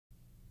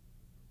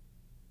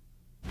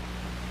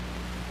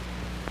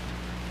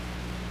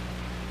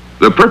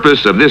The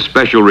purpose of this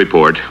special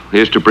report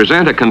is to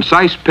present a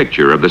concise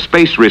picture of the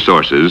space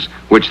resources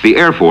which the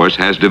Air Force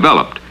has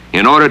developed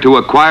in order to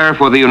acquire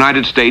for the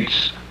United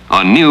States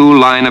a new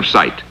line of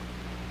sight.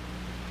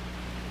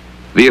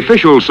 The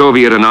official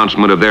Soviet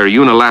announcement of their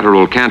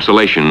unilateral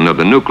cancellation of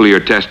the nuclear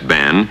test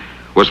ban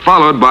was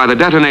followed by the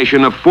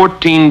detonation of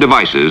 14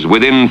 devices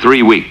within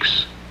 3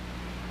 weeks.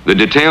 The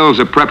details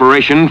of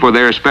preparation for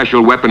their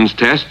special weapons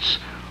tests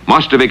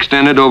must have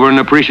extended over an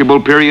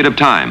appreciable period of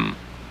time.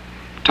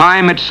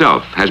 Time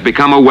itself has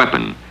become a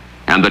weapon,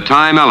 and the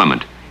time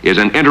element is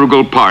an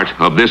integral part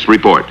of this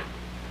report.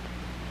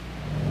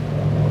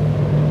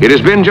 It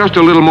has been just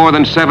a little more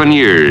than 7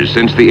 years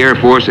since the Air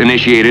Force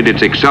initiated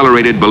its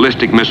accelerated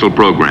ballistic missile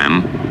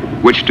program,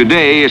 which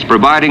today is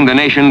providing the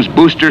nation's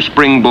booster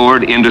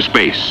springboard into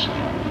space.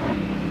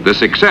 The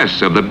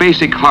success of the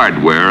basic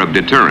hardware of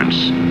deterrence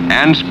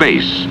and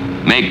space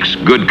makes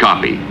good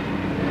copy.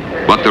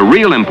 But the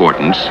real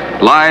importance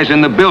lies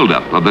in the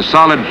buildup of the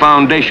solid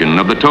foundation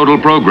of the total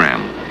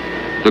program,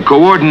 the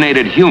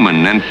coordinated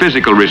human and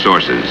physical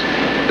resources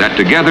that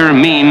together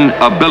mean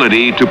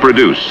ability to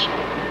produce.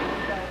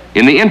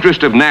 In the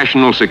interest of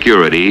national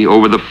security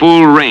over the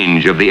full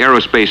range of the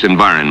aerospace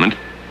environment,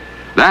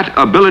 that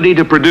ability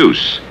to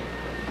produce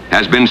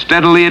has been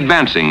steadily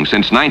advancing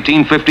since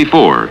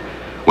 1954,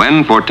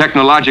 when, for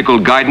technological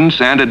guidance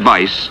and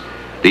advice,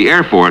 the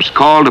Air Force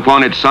called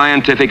upon its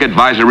Scientific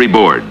Advisory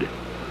Board.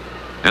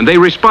 And they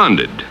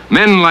responded,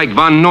 men like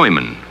von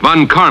Neumann,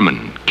 von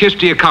Karman,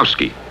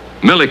 Kistiakowsky,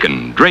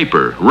 Millikan,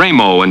 Draper,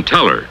 Ramo, and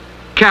Teller,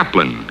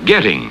 Kaplan,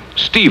 Getting,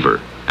 Stever,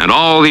 and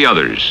all the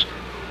others.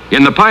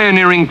 In the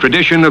pioneering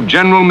tradition of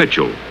General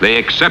Mitchell, they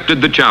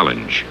accepted the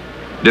challenge.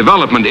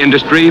 Development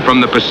industry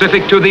from the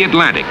Pacific to the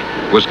Atlantic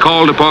was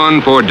called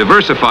upon for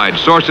diversified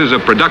sources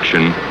of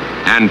production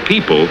and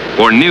people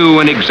for new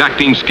and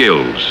exacting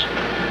skills.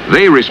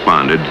 They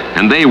responded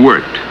and they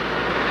worked.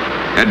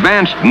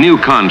 Advanced new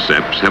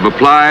concepts have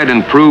applied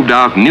and proved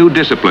out new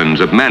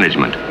disciplines of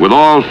management, with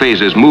all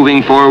phases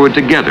moving forward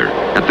together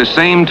at the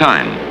same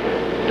time.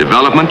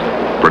 Development,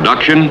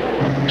 production,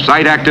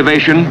 site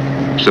activation,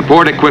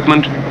 support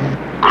equipment,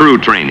 crew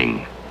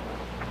training.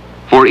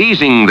 For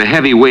easing the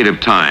heavy weight of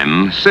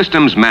time,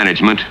 systems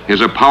management is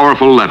a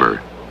powerful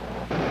lever.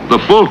 The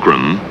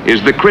fulcrum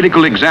is the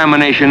critical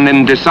examination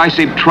and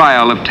decisive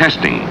trial of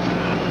testing.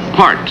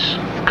 Parts,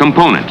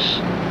 components,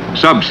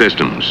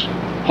 subsystems,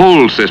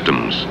 whole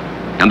systems,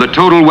 and the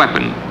total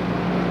weapon.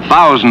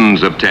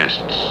 Thousands of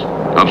tests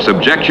of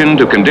subjection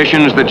to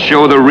conditions that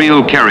show the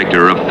real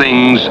character of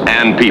things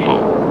and people.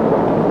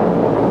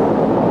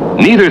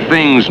 Neither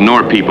things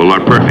nor people are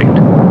perfect.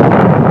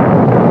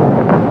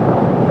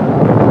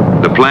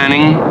 The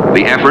planning,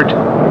 the effort,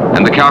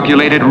 and the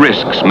calculated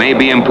risks may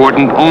be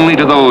important only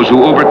to those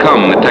who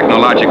overcome the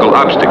technological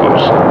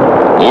obstacles,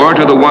 or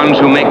to the ones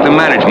who make the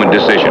management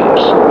decisions,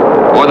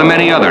 or the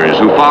many others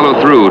who follow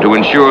through to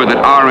ensure that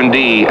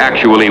R&D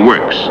actually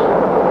works.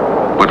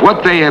 But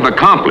what they have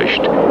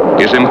accomplished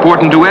is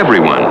important to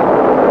everyone,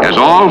 as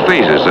all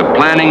phases of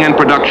planning and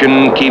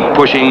production keep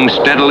pushing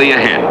steadily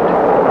ahead,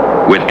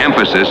 with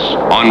emphasis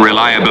on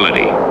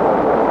reliability.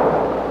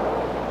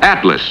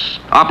 Atlas,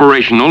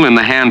 operational in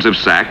the hands of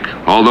SAC,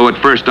 although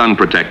at first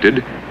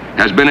unprotected,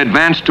 has been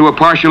advanced to a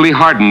partially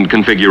hardened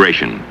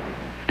configuration,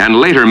 and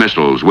later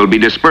missiles will be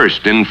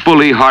dispersed in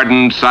fully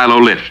hardened silo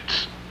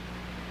lifts.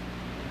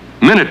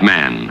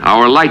 Minuteman,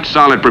 our light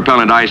solid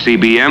propellant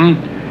ICBM,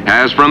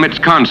 has from its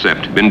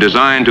concept been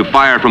designed to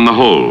fire from the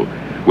hull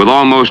with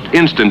almost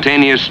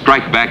instantaneous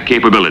strike-back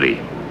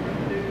capability.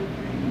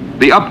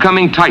 The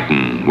upcoming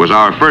Titan was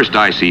our first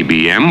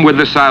ICBM with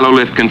the silo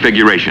lift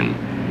configuration,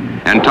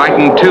 and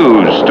Titan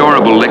II's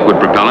storable liquid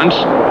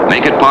propellants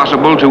make it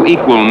possible to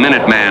equal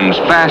Minuteman's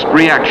fast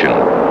reaction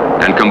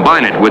and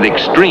combine it with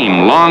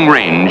extreme long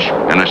range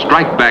and a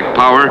strike-back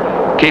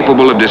power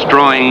capable of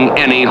destroying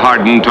any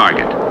hardened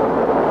target.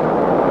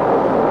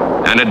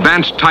 An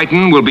advanced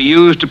Titan will be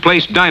used to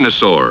place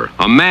Dinosaur,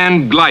 a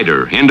manned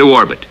glider, into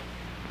orbit.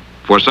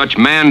 For such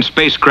manned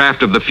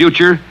spacecraft of the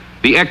future,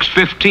 the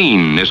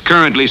X-15 is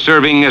currently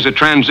serving as a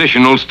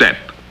transitional step.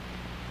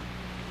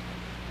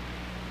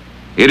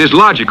 It is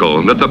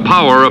logical that the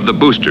power of the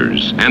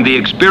boosters and the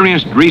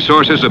experienced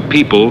resources of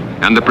people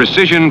and the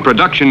precision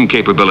production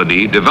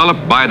capability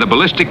developed by the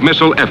ballistic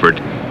missile effort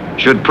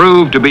should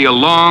prove to be a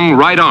long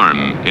right arm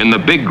in the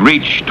big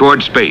reach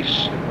toward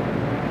space.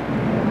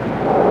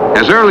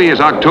 As early as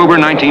October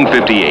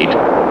 1958,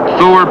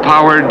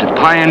 Thor-powered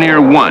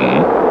Pioneer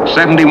 1,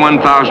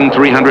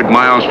 71,300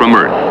 miles from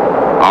Earth,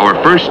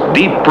 our first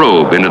deep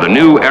probe into the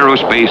new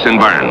aerospace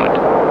environment.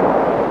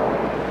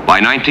 By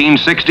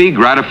 1960,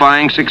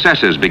 gratifying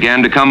successes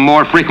began to come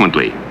more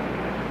frequently.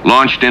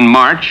 Launched in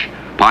March,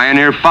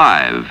 Pioneer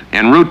 5,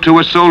 en route to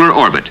a solar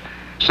orbit,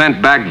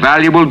 sent back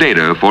valuable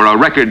data for a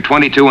record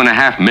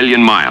 22.5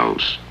 million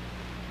miles.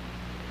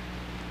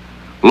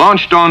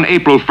 Launched on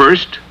April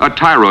 1st, a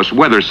Tyros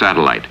weather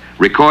satellite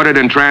recorded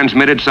and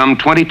transmitted some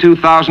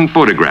 22,000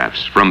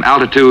 photographs from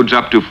altitudes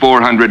up to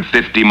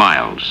 450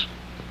 miles.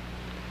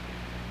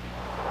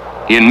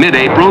 In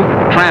mid-April,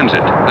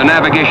 Transit, the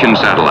navigation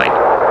satellite,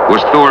 was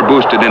Thor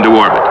boosted into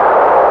orbit.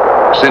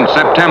 Since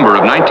September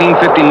of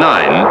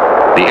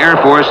 1959, the Air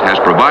Force has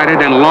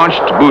provided and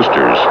launched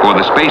boosters for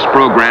the space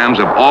programs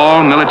of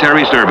all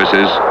military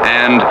services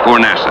and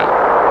for NASA.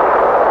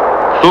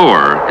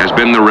 Thor has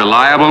been the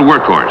reliable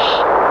workhorse.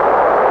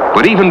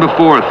 But even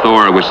before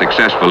Thor was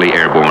successfully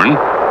airborne,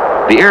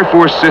 the Air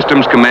Force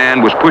Systems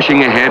Command was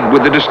pushing ahead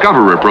with the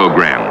Discoverer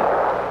program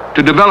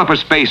to develop a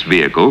space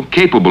vehicle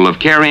capable of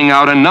carrying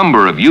out a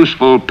number of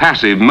useful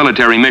passive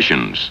military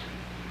missions.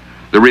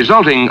 The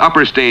resulting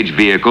upper stage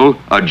vehicle,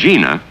 a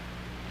Gina,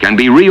 can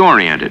be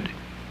reoriented.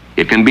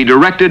 It can be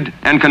directed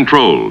and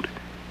controlled.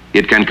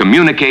 It can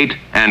communicate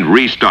and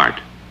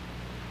restart.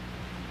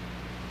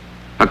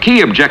 A key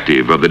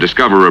objective of the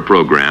Discoverer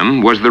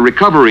program was the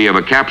recovery of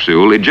a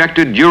capsule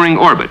ejected during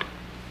orbit.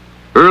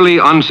 Early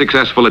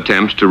unsuccessful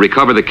attempts to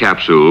recover the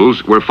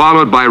capsules were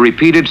followed by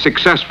repeated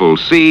successful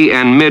sea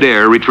and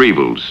mid-air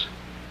retrievals.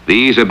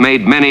 These have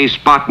made many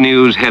spot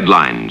news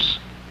headlines.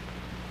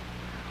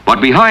 But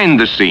behind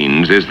the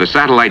scenes is the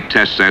Satellite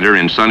Test Center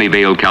in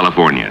Sunnyvale,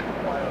 California.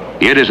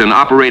 It is an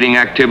operating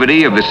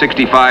activity of the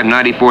 65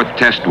 94th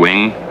Test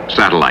Wing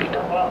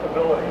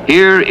satellite.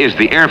 Here is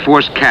the Air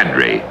Force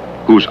cadre,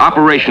 whose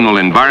operational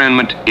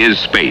environment is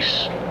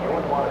space.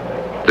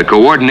 The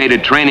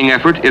coordinated training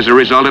effort is a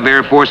result of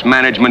Air Force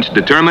management's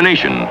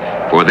determination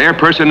for their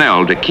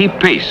personnel to keep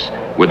pace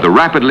with the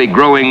rapidly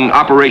growing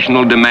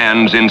operational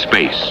demands in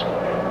space.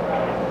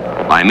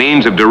 By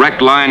means of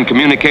direct line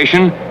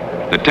communication,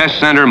 the test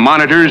center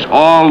monitors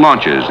all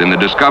launches in the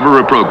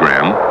Discoverer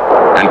program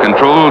and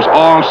controls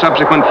all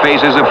subsequent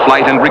phases of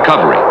flight and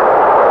recovery.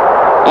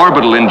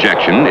 Orbital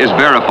injection is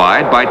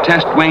verified by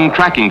test wing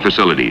tracking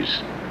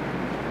facilities.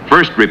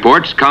 First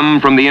reports come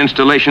from the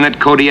installation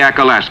at Kodiak,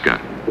 Alaska.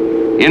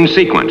 In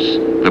sequence,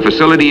 the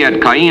facility at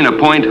Kaina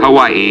Point,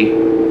 Hawaii,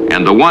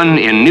 and the one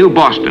in New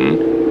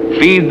Boston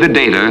feed the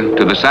data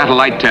to the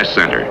Satellite Test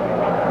Center.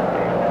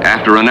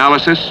 After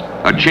analysis,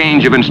 a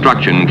change of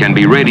instruction can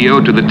be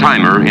radioed to the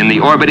timer in the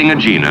orbiting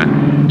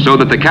Agena so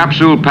that the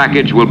capsule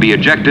package will be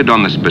ejected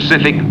on the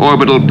specific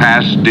orbital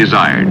pass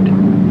desired.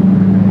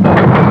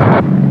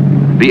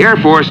 The Air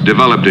Force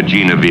developed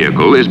Agena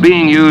vehicle is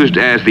being used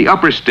as the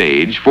upper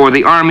stage for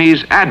the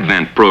Army's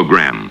Advent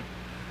program,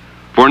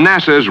 for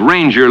NASA's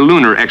Ranger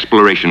lunar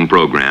exploration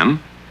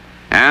program,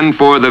 and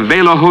for the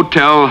Vela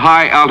Hotel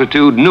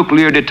high-altitude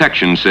nuclear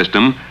detection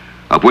system,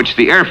 of which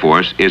the Air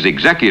Force is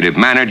executive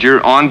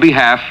manager on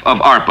behalf of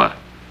ARPA.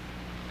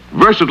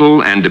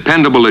 Versatile and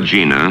dependable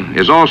Agena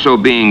is also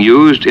being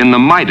used in the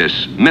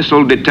Midas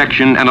missile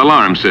detection and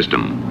alarm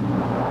system.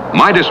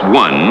 Midas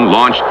 1,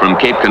 launched from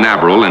Cape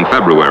Canaveral in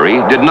February,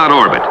 did not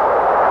orbit,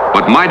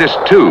 but Midas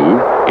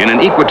 2, in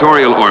an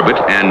equatorial orbit,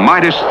 and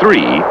Midas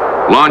 3,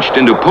 launched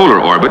into polar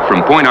orbit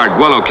from Point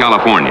Arguello,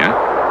 California,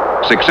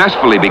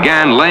 successfully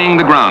began laying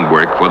the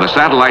groundwork for the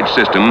satellite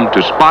system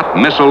to spot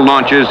missile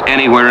launches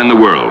anywhere in the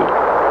world.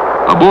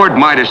 Aboard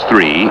Midas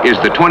 3 is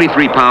the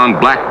 23-pound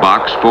black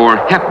box for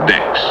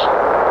HEPDEX,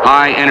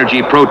 High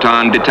Energy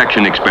Proton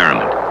Detection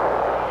Experiment.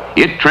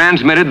 It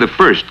transmitted the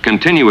first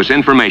continuous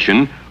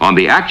information on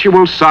the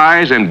actual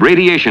size and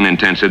radiation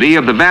intensity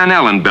of the Van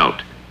Allen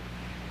belt.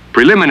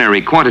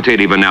 Preliminary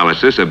quantitative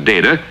analysis of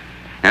data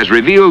has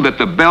revealed that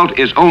the belt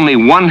is only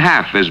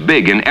 1/2 as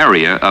big in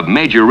area of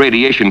major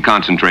radiation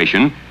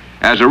concentration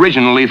as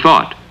originally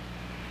thought,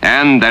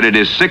 and that it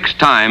is 6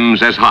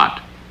 times as hot.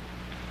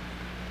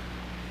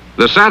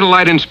 The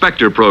Satellite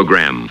Inspector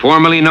Program,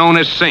 formerly known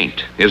as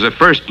SAINT, is a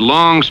first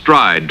long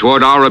stride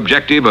toward our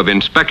objective of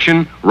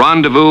inspection,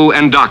 rendezvous,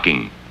 and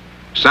docking.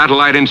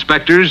 Satellite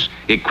inspectors,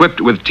 equipped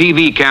with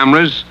TV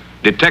cameras,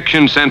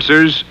 detection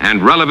sensors,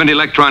 and relevant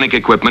electronic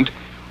equipment,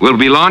 will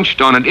be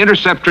launched on an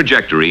intercept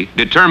trajectory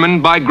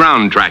determined by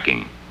ground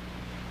tracking.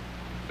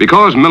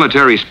 Because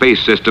military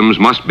space systems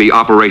must be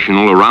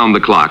operational around the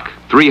clock,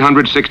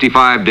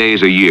 365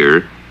 days a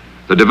year,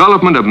 the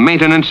development of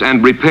maintenance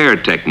and repair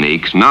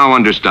techniques now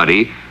under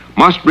study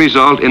must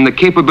result in the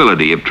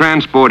capability of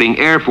transporting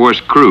Air Force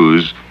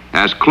crews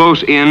as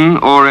close in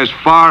or as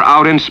far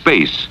out in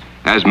space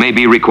as may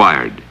be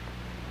required.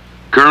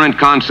 Current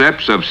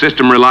concepts of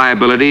system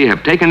reliability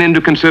have taken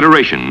into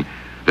consideration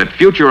that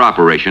future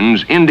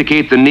operations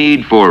indicate the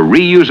need for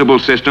reusable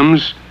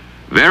systems,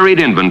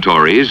 varied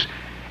inventories,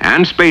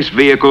 and space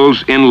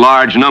vehicles in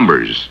large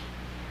numbers.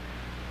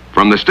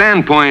 From the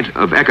standpoint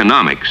of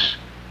economics,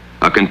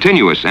 a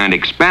continuous and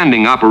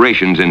expanding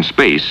operations in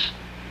space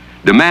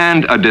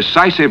demand a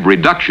decisive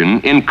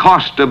reduction in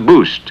cost of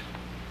boost.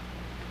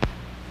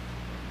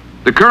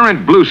 The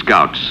current Blue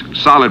Scout's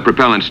solid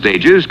propellant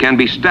stages can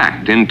be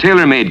stacked in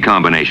tailor-made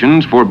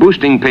combinations for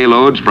boosting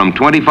payloads from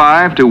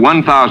 25 to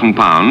 1,000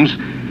 pounds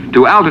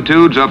to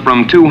altitudes of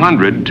from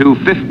 200 to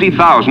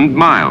 50,000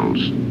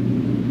 miles.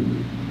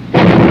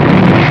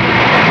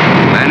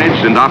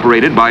 Managed and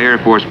operated by Air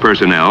Force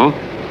personnel,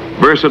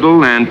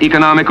 versatile and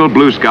economical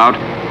Blue Scout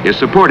is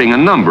supporting a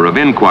number of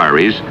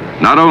inquiries,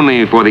 not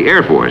only for the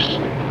Air Force,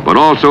 but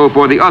also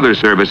for the other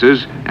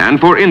services and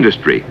for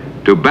industry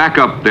to back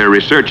up their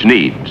research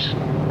needs.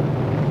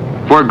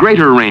 For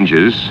greater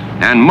ranges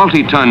and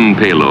multi-ton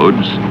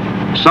payloads,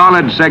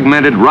 solid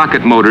segmented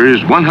rocket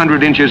motors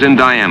 100 inches in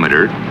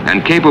diameter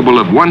and capable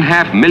of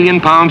 1/2 million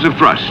pounds of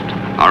thrust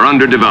are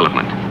under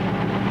development.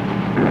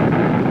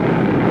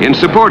 In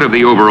support of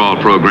the overall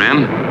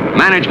program,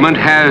 management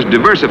has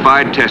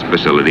diversified test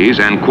facilities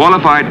and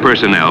qualified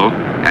personnel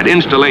at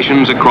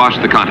installations across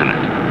the continent.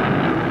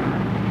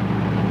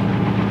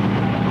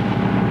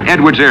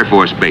 Edwards Air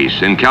Force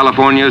Base in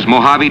California's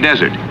Mojave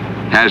Desert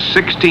has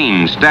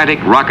 16 static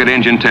rocket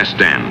engine test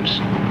stands.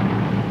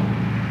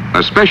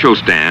 A special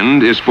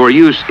stand is for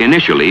use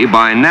initially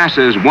by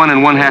NASA's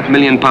 1.5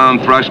 million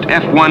pound thrust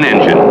F-1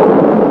 engine.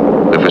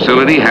 The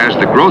facility has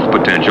the growth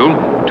potential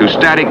to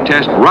static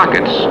test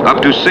rockets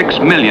up to 6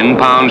 million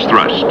pounds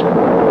thrust.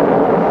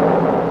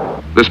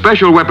 The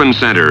Special Weapons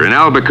Center in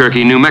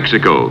Albuquerque, New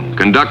Mexico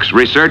conducts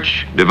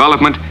research,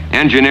 development,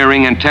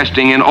 engineering, and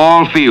testing in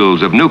all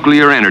fields of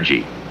nuclear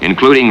energy,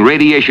 including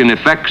radiation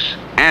effects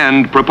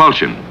and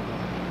propulsion.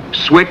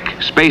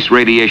 SWIC space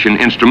radiation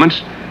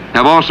instruments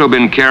have also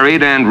been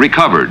carried and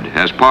recovered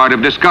as part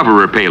of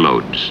Discoverer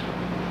payloads.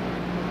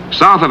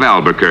 South of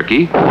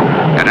Albuquerque,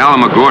 at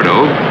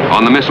Alamogordo,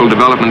 on the Missile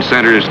Development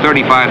Center's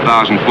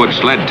 35,000-foot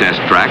sled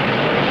test track,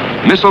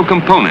 missile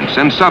components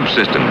and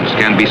subsystems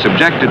can be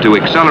subjected to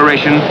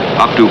acceleration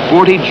up to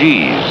 40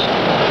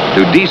 Gs,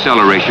 to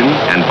deceleration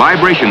and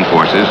vibration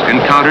forces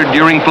encountered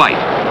during flight.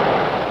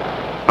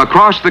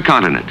 Across the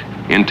continent,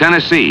 in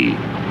Tennessee,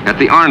 at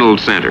the Arnold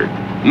Center,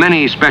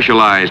 many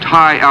specialized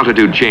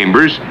high-altitude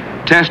chambers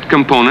test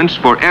components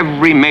for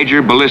every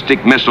major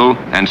ballistic missile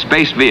and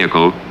space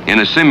vehicle in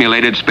a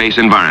simulated space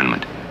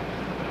environment.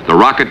 The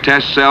rocket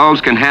test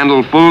cells can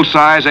handle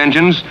full-size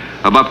engines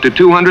of up to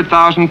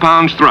 200,000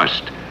 pounds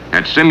thrust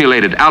at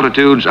simulated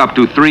altitudes up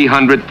to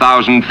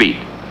 300,000 feet.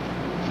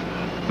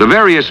 The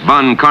various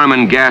von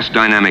Karman gas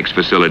dynamics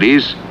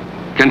facilities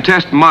can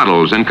test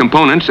models and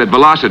components at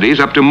velocities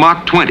up to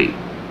Mach 20.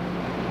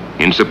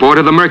 In support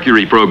of the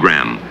Mercury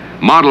program,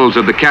 models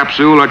of the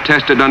capsule are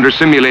tested under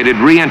simulated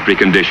re-entry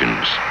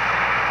conditions.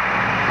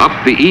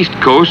 Up the East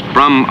Coast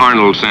from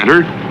Arnold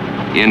Center,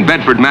 in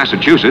Bedford,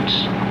 Massachusetts,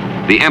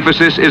 the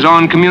emphasis is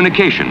on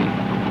communication.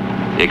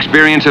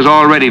 Experience has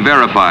already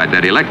verified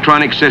that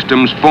electronic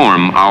systems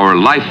form our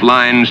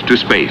lifelines to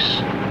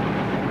space.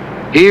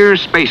 Here,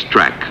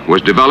 SpaceTrack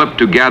was developed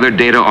to gather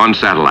data on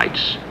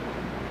satellites.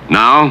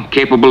 Now,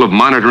 capable of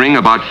monitoring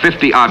about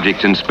 50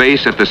 objects in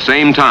space at the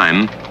same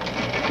time,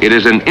 it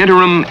is an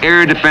interim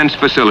air defense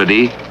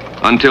facility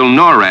until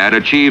NORAD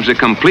achieves a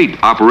complete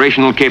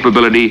operational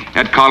capability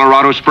at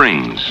Colorado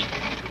Springs.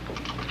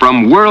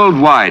 From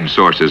worldwide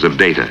sources of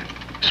data,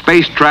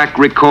 SpaceTrack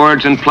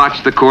records and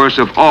plots the course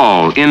of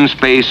all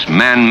in-space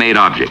man-made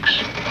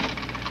objects.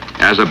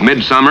 As of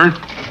midsummer,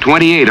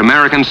 28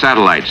 American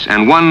satellites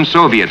and 1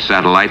 Soviet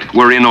satellite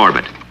were in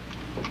orbit.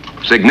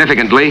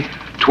 Significantly,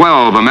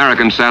 12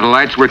 American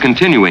satellites were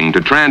continuing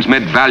to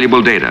transmit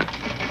valuable data.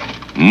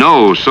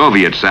 No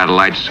Soviet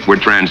satellites were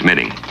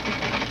transmitting.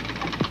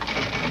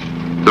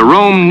 The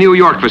Rome, New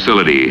York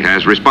facility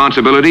has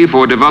responsibility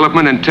for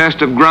development and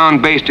test of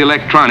ground-based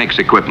electronics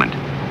equipment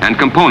and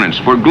components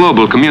for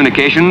global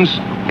communications,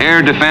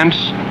 air defense,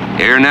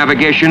 air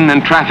navigation,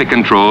 and traffic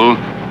control,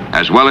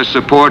 as well as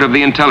support of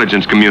the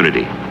intelligence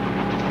community.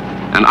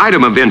 An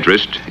item of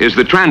interest is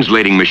the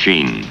translating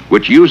machine,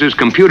 which uses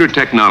computer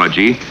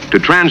technology to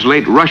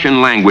translate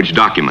Russian language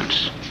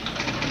documents.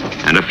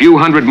 And a few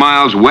hundred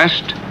miles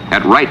west,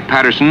 at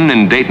Wright-Patterson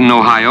in Dayton,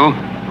 Ohio,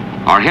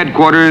 are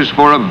headquarters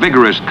for a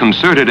vigorous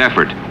concerted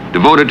effort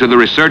devoted to the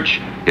research,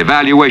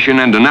 evaluation,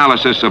 and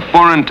analysis of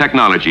foreign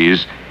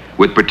technologies,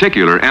 with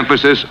particular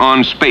emphasis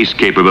on space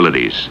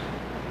capabilities.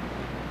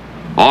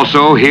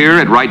 Also here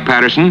at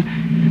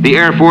Wright-Patterson, the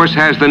Air Force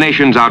has the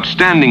nation's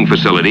outstanding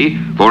facility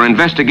for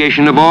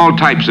investigation of all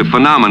types of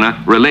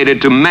phenomena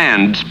related to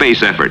manned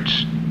space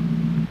efforts.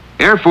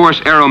 Air Force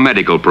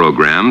aeromedical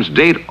programs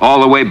date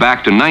all the way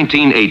back to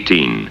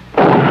 1918.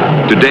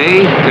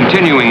 Today,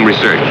 continuing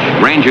research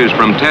ranges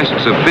from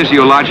tests of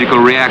physiological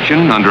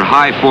reaction under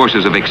high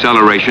forces of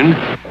acceleration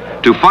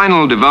to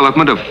final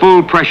development of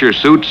full pressure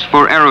suits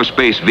for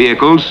aerospace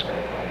vehicles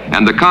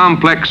and the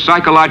complex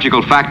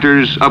psychological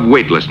factors of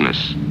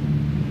weightlessness.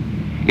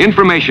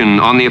 Information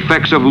on the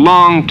effects of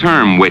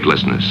long-term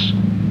weightlessness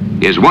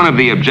is one of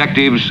the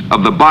objectives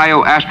of the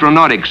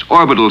Bioastronautics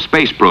Orbital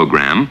Space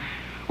Program,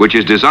 which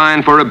is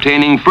designed for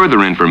obtaining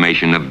further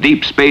information of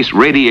deep space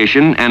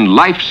radiation and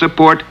life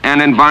support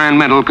and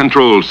environmental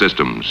control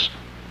systems.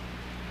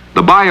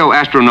 The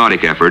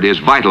bioastronautic effort is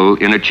vital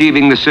in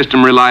achieving the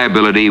system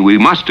reliability we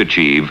must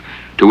achieve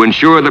to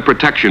ensure the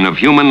protection of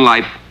human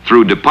life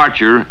through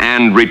departure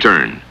and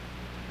return.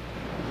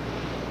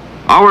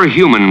 Our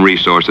human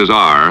resources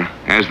are,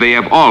 as they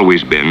have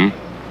always been,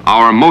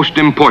 our most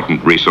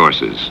important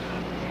resources.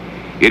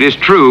 It is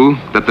true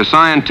that the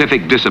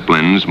scientific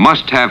disciplines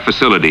must have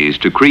facilities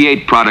to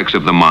create products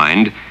of the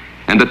mind,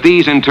 and that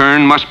these in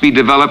turn must be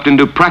developed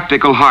into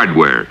practical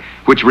hardware,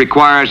 which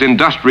requires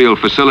industrial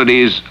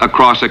facilities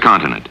across a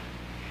continent.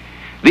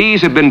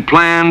 These have been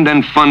planned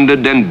and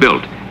funded and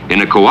built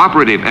in a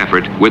cooperative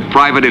effort with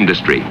private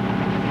industry.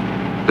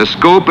 The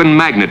scope and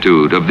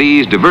magnitude of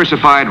these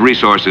diversified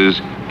resources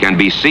can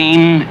be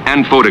seen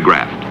and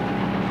photographed.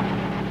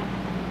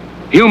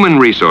 Human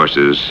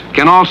resources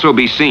can also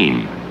be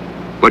seen,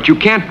 but you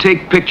can't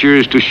take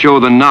pictures to show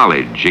the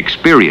knowledge,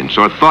 experience,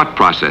 or thought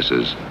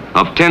processes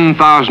of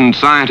 10,000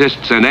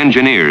 scientists and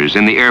engineers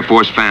in the Air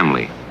Force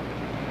family.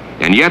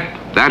 And yet,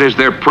 that is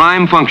their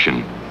prime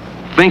function,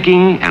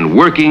 thinking and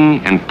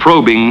working and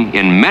probing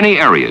in many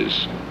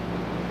areas.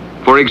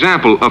 For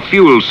example, a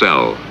fuel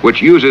cell,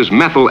 which uses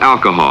methyl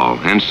alcohol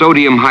and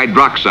sodium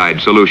hydroxide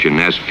solution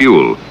as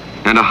fuel,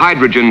 and a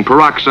hydrogen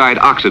peroxide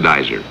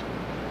oxidizer.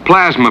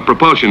 Plasma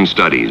propulsion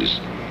studies,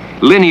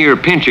 linear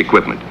pinch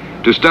equipment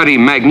to study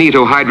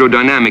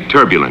magnetohydrodynamic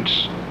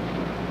turbulence.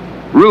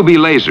 Ruby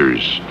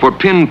lasers for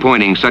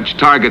pinpointing such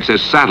targets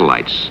as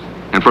satellites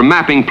and for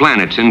mapping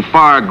planets in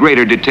far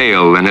greater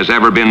detail than has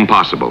ever been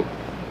possible.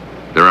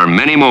 There are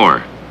many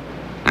more,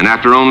 and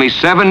after only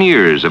 7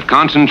 years of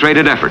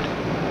concentrated effort,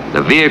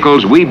 the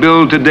vehicles we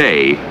build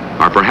today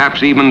are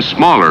perhaps even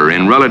smaller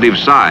in relative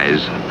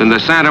size than the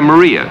Santa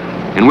Maria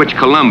in which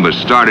Columbus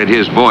started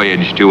his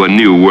voyage to a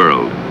new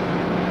world.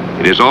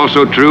 It is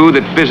also true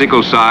that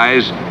physical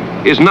size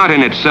is not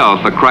in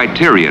itself a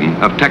criterion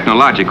of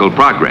technological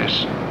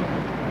progress.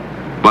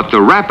 But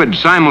the rapid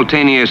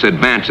simultaneous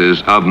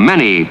advances of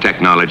many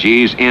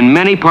technologies in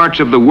many parts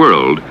of the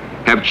world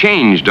have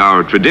changed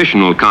our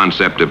traditional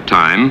concept of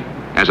time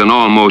as an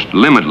almost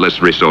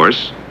limitless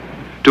resource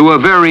to a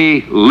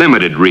very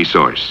limited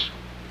resource.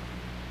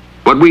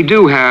 But we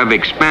do have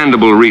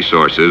expandable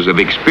resources of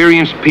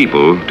experienced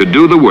people to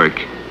do the work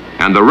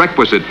and the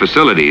requisite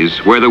facilities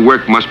where the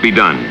work must be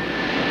done.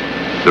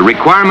 The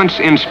requirements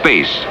in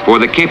space for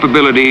the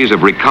capabilities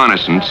of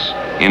reconnaissance,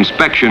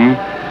 inspection,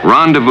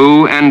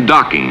 rendezvous, and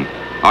docking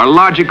are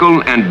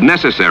logical and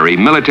necessary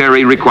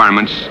military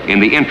requirements in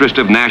the interest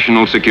of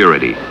national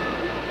security.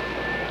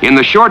 In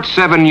the short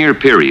 7-year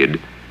period,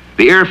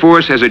 the Air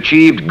Force has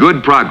achieved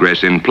good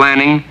progress in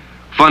planning,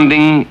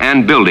 funding,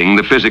 and building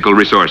the physical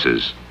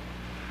resources.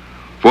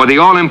 For the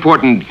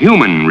all-important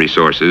human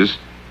resources,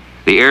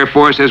 the Air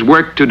Force has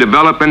worked to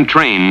develop and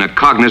train a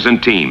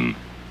cognizant team.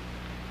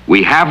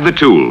 We have the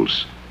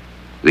tools.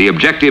 The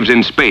objectives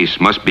in space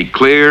must be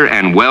clear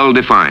and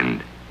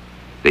well-defined.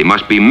 They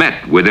must be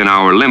met within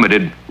our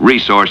limited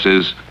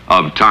resources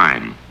of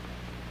time.